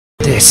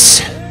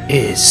This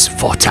is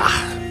Vota,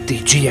 the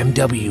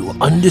GMW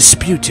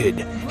undisputed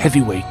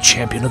heavyweight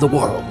champion of the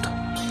world.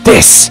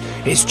 This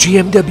is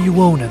GMW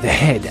owner, the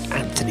head,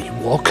 Anthony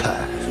Walker.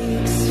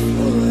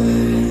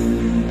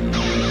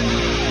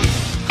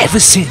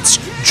 Ever since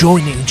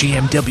joining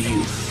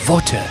GMW,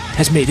 Vota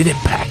has made an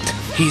impact.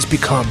 He's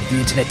become the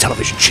Internet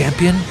Television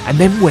Champion, and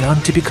then went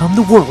on to become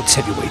the World's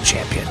Heavyweight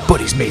Champion. But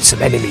he's made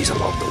some enemies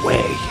along the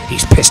way.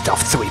 He's pissed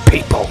off 3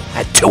 people,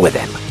 and 2 of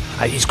them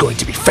he's going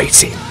to be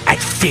facing at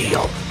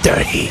Feel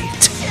the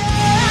Heat.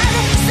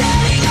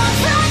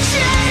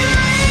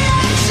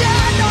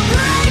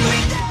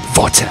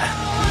 Vota,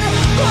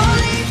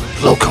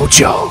 Loco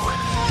Joe,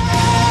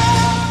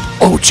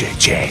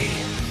 OJJ.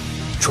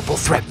 Triple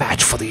threat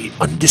match for the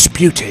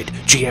undisputed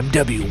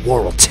GMW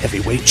World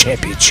Heavyweight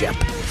Championship.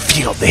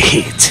 Feel the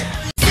heat.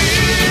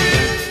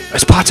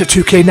 As part of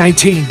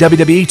 2K19,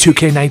 WWE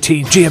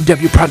 2K19,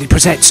 GMW proudly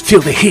presents Feel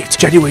the Heat,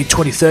 January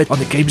 23rd on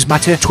the Games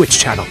Matter Twitch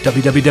channel,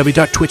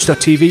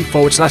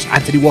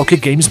 www.twitch.tv/Anthony Walker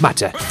Games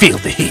Matter. Feel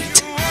the heat.